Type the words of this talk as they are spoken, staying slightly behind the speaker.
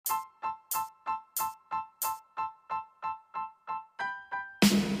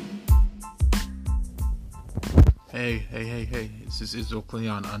Hey. This is Izzo Clay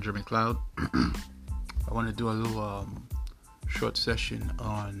on Andre McLeod. I want to do a little short session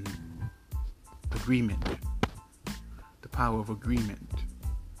on agreement, the power of agreement.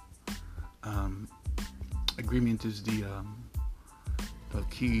 Agreement is the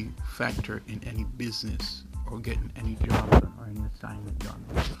key factor in any business or getting any job done or any assignment done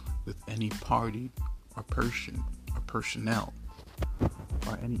with any party or person or personnel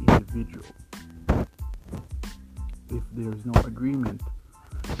or any individual. If there's no agreement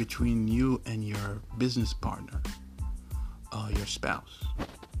between you and your business partner, your spouse,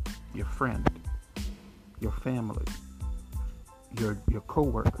 your friend, your family, your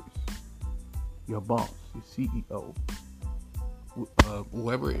co-workers, your boss, your CEO,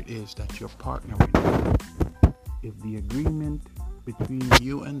 whoever it is that you're partnering with, if the agreement between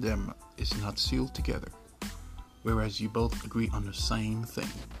you and them is not sealed together, whereas you both agree on the same thing,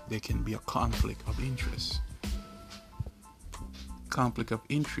 there can be a conflict of interest. Conflict of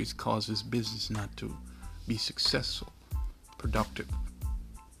interest causes business not to be successful, productive,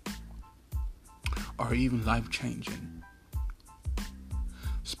 or even life-changing.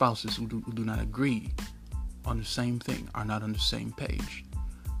 Spouses who do not agree on the same thing are not on the same page.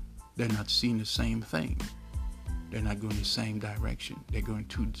 They're not seeing the same thing. They're not going the same direction. They're going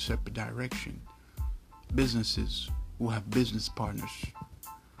two separate directions. Businesses who have business partners,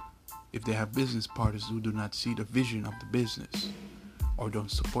 if they have business partners who do not see the vision of the business or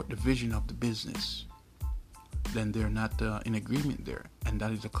don't support the vision of the business, then they're not in agreement there, and that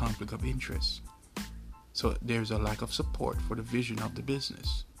is a conflict of interest. So there's a lack of support for the vision of the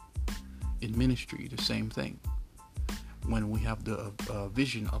business. In ministry, the same thing. When we have the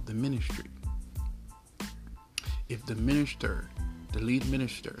vision of the ministry, if the minister, the lead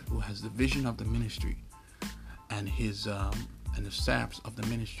minister who has the vision of the ministry, and his and the staffs of the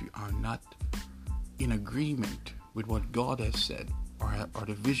ministry are not in agreement with what God has said, or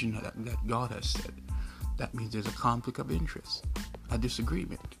the vision that God has said, that means there's a conflict of interest, a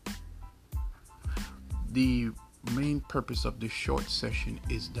disagreement. The main purpose of this short session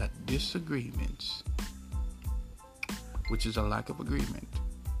is that disagreements, which is a lack of agreement,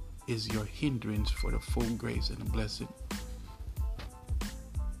 is your hindrance for the full grace and the blessing.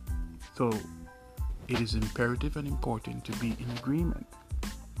 So it is imperative and important to be in agreement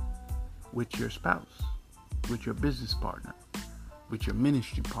with your spouse, with your business partner, with your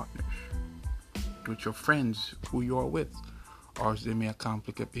ministry partners, with your friends who you are with, or there may be a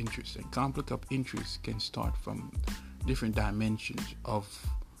conflict of interest. And conflict of interest can start from different dimensions of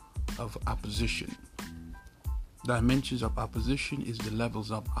opposition. Dimensions of opposition is the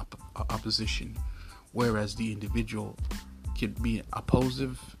levels of opposition, whereas the individual could be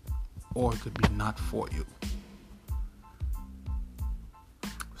oppositive or it could be not for you.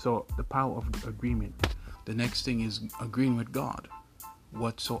 So the power of agreement. The next thing is agreeing with God.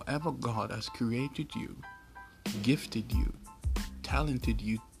 Whatsoever God has created you, gifted you, talented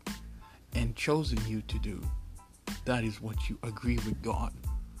you, and chosen you to do, that is what you agree with God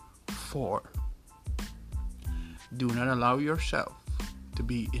for. Do not allow yourself to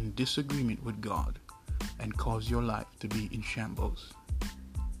be in disagreement with God and cause your life to be in shambles.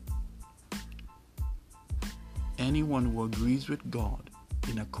 Anyone who agrees with God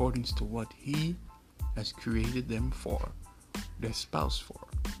in accordance to what He has created them for, their spouse for,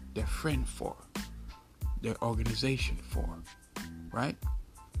 their friend for, their organization for, right?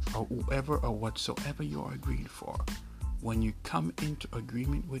 Or whoever or whatsoever you are agreed for, when you come into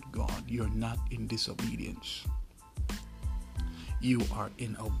agreement with God, you're not in disobedience. You are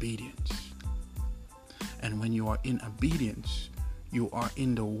in obedience. And when you are in obedience, you are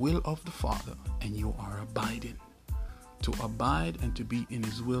in the will of the Father, and you are abiding. To abide and to be in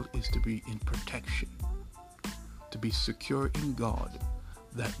His will is to be in protection, to be secure in God,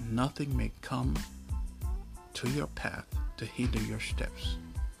 that nothing may come to your path to hinder your steps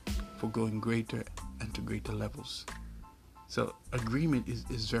for going greater and to greater levels. So agreement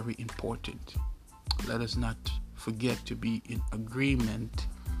is very important. Let us not forget to be in agreement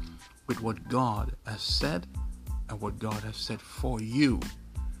with what God has said and what God has said for you.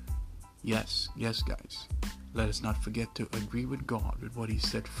 Yes, guys. Let us not forget to agree with God with what He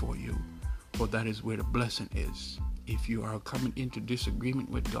said for you, for that is where the blessing is. If you are coming into disagreement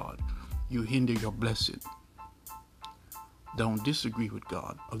with God, you hinder your blessing. Don't disagree with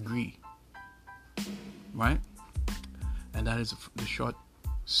God. Agree. Right? And that is the short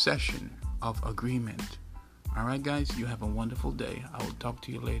session of agreement. All right, guys, you have a wonderful day. I will talk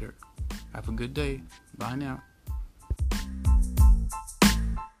to you later. Have a good day. Bye now.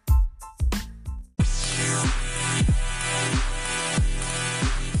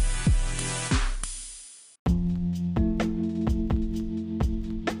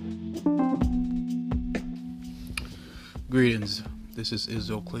 Greetings, this is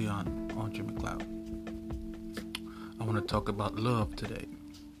Izzo Cleon on Jimmy Cloud. I want to talk about love today.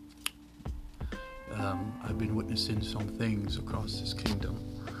 I've been witnessing some things across this kingdom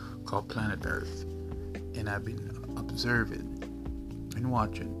called planet Earth, and I've been observing and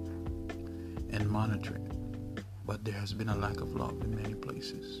watching and monitoring, but there has been a lack of love in many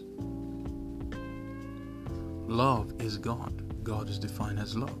places. Love is God. God is defined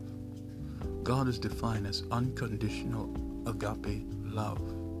as love. God is defined as unconditional agape love.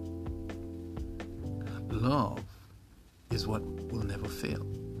 Love is what will never fail.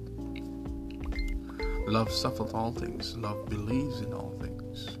 Love suffereth all things. Love believes in all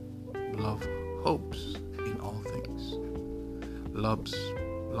things. Love hopes in all things.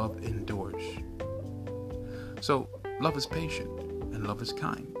 Love endures. So love is patient and love is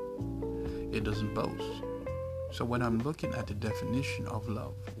kind. It doesn't boast. So when I'm looking at the definition of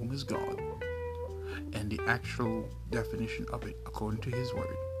love, whom is God, and the actual definition of it according to His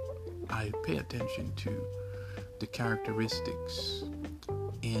Word, I pay attention to the characteristics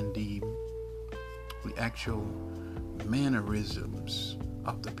and the actual mannerisms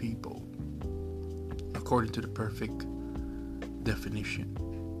of the people according to the perfect definition.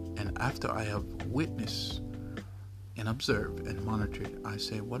 And after I have witnessed and observed and monitored, I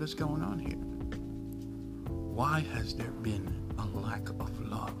say, what is going on here? Why has there been a lack of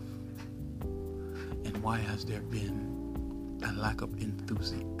love? And why has there been a lack of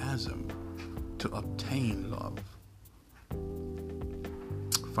enthusiasm to obtain love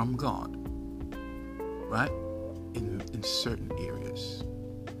from God, right? In certain areas.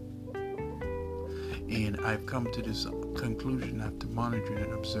 And I've come to this conclusion after monitoring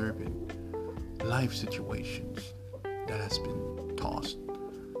and observing life situations that has been tossed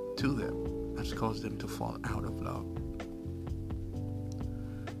to them, that's caused them to fall out of love.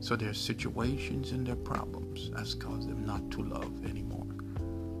 So their situations and their problems has caused them not to love anymore.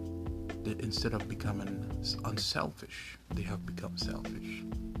 That instead of becoming unselfish, they have become selfish.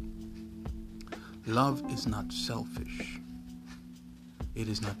 Love is not selfish. It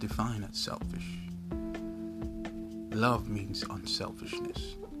is not defined as selfish. Love means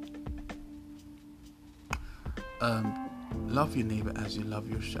unselfishness. Love your neighbor as you love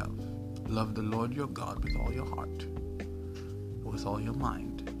yourself. Love the Lord your God with all your heart, with all your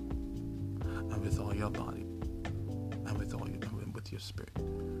mind, and with all your body, and with your spirit.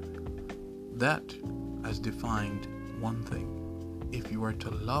 That has defined one thing. If you were to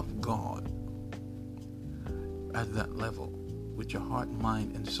love God at that level with your heart,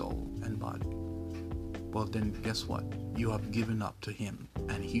 mind, and soul and body, well then guess what? You have given up to Him,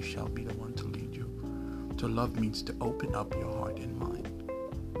 and He shall be the one to lead you. To love means to open up your heart and mind.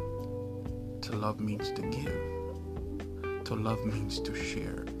 To love means to give. To love means to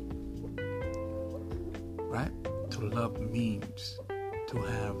share. Right? To love means to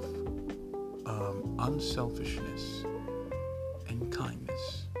have unselfishness and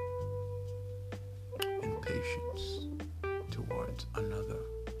kindness and patience towards another,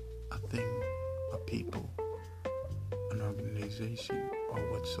 a thing, a people, an organization, or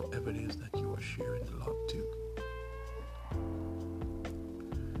whatsoever it is that you are sharing the love to.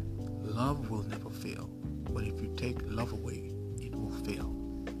 Love will never fail, but if you take love away, it will fail.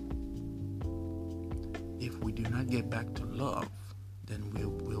 If we do not get back to love, then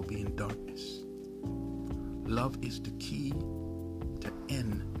we'll be in darkness. Love is the key to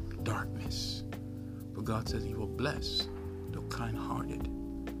end darkness. For God says He will bless the kind-hearted.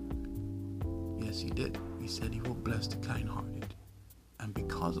 Yes, He did. He said He will bless the kind-hearted. And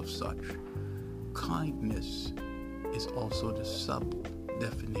because of such, kindness is also the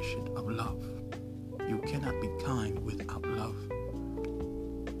sub-definition of love. You cannot be kind without love.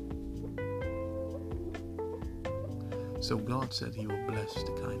 So God said He will bless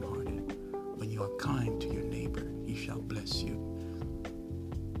the kind-hearted. When you are kind to your neighbor, He shall bless you.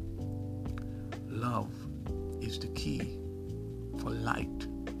 Love is the key for light.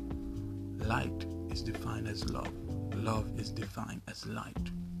 Light is defined as love. Love is defined as light.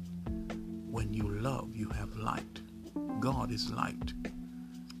 When you love, you have light. God is light.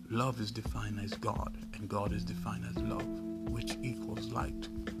 Love is defined as God, and God is defined as love, which equals light.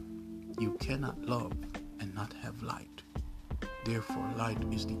 You cannot love and not have light. Therefore, light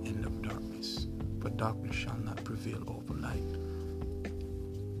is the end of darkness, for darkness shall not prevail over light.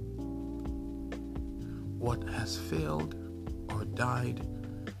 What has failed or died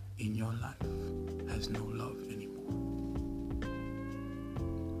in your life has no love anymore.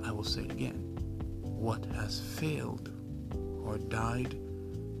 I will say it again. What has failed or died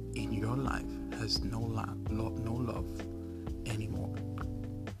in your life has no love anymore.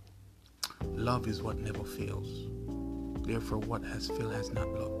 Love is what never fails. Therefore, what has filled has not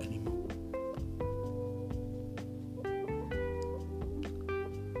loved anymore.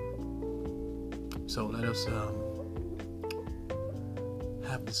 So let us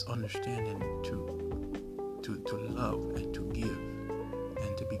have this understanding to love and to give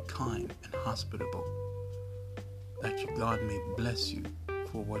and to be kind and hospitable, that God may bless you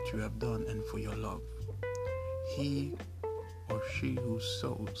for what you have done and for your love. He or she who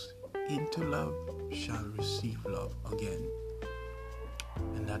sows into love shall receive love again.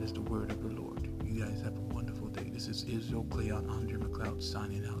 And that is the word of the Lord. You guys have a wonderful day. This is Israel Cleon Andre McLeod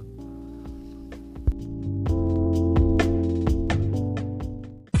signing out.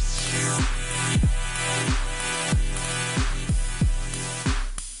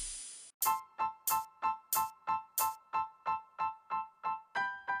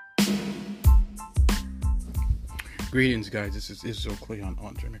 Greetings, guys. This is Israel Cleon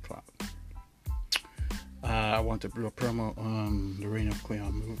Andre McLeod. I want to do a promo on the Reign of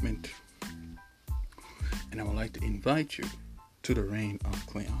Cleon movement, and I would like to invite you to the Reign of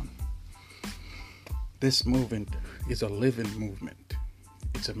Cleon. This movement is a living movement.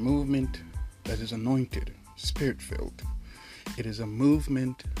 It's a movement that is anointed, spirit-filled. It is a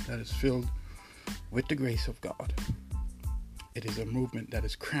movement that is filled with the grace of God. It is a movement that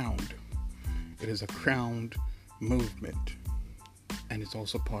is crowned. It is a crowned movement, and it's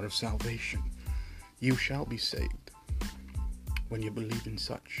also part of salvation. You shall be saved when you believe in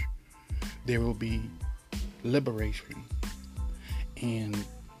such. There will be liberation and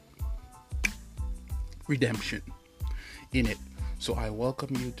redemption in it. So I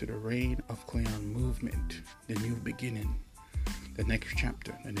welcome you to the Reign of Cleon movement, the new beginning, the next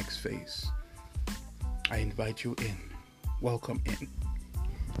chapter, the next phase. I invite you in. Welcome in.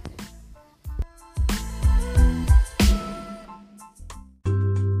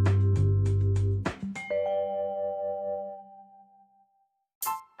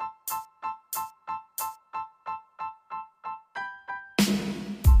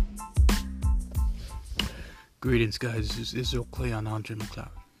 Greetings, guys. This is Israel Cleon Andre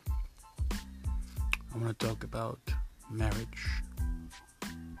McLeod. I want to talk about marriage.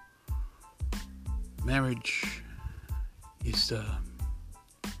 Marriage is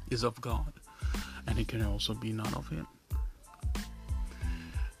of God, and it can also be not of Him.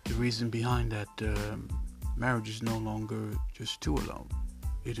 The reason behind that, marriage is no longer just two alone;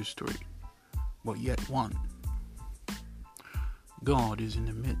 it is three, but yet one. God is in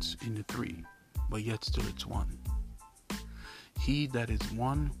the midst in the three, but yet still it's one. He that is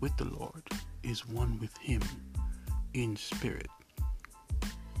one with the Lord is one with Him in spirit.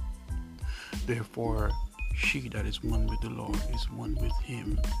 Therefore, she that is one with the Lord is one with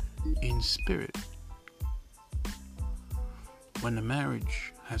Him in spirit. When the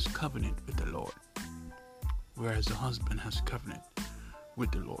marriage has covenant with the Lord, whereas the husband has covenant with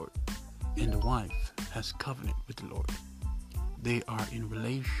the Lord, and the wife has covenant with the Lord, they are in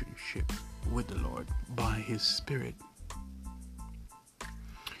relationship with the Lord by His Spirit.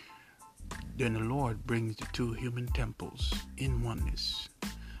 Then the Lord brings the two human temples in oneness.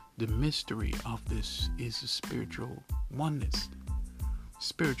 The mystery of this is the spiritual oneness.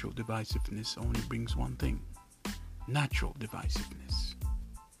 Spiritual divisiveness only brings one thing: natural divisiveness.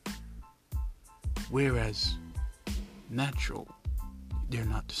 Whereas natural, they're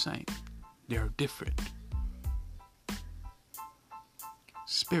not the same. They are different.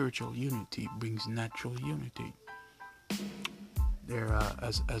 Spiritual unity brings natural unity. There,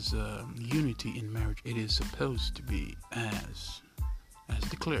 as unity in marriage, it is supposed to be as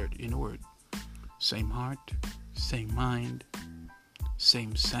declared in the Word: same heart, same mind,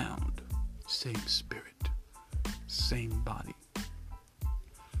 same sound, same spirit, same body.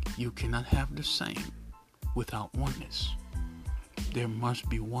 You cannot have the same without oneness. There must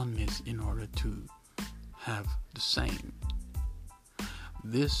be oneness in order to have the same.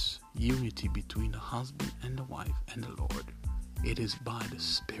 This unity between the husband and the wife and the Lord, it is by the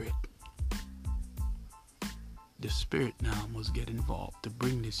Spirit. The Spirit now must get involved to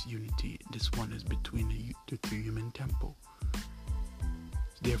bring this unity, this oneness between the two human temple.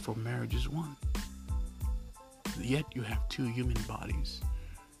 Therefore, marriage is one. Yet you have two human bodies.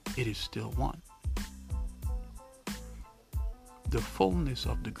 It is still one. The fullness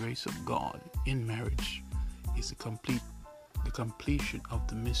of the grace of God in marriage is the completion of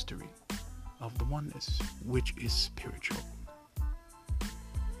the mystery of the oneness, which is spiritual.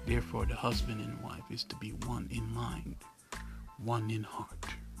 Therefore, the husband and wife is to be one in mind, one in heart,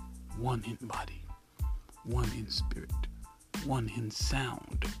 one in body, one in spirit, one in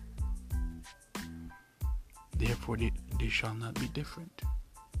sound. Therefore, they shall not be different.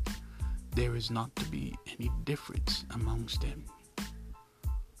 there is not to be any difference amongst them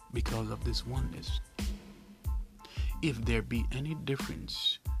because of this oneness. If there be any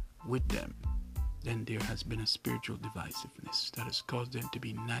difference with them, then there has been a spiritual divisiveness that has caused them to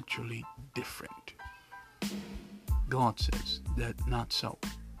be naturally different. God says that not so.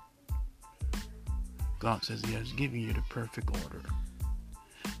 God says He has given you the perfect order.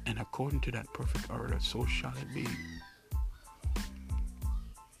 And according to that perfect order, so shall it be.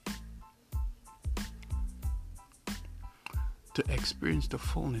 To experience the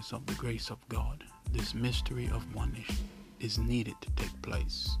fullness of the grace of God, this mystery of oneness is needed to take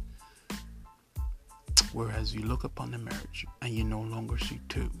place. Whereas you look upon the marriage and you no longer see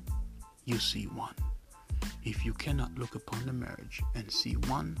two, you see one. If you cannot look upon the marriage and see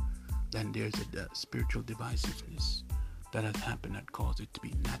one, then there's a spiritual divisiveness that has happened that caused it to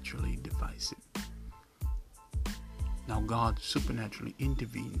be naturally divisive. Now God supernaturally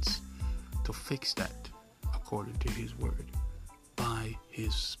intervenes to fix that according to His word by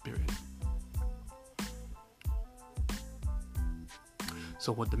His Spirit.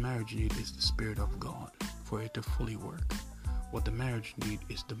 So what the marriage needs is the Spirit of God for it to fully work. What the marriage needs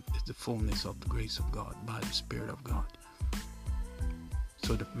is the fullness of the grace of God by the Spirit of God.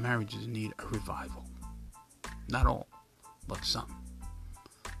 So the marriages need a revival. Not all, but some.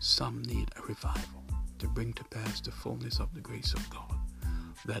 Some need a revival to bring to pass the fullness of the grace of God,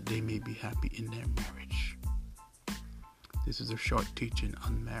 that they may be happy in their marriage. This is a short teaching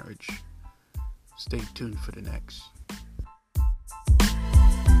on marriage. Stay tuned for the next.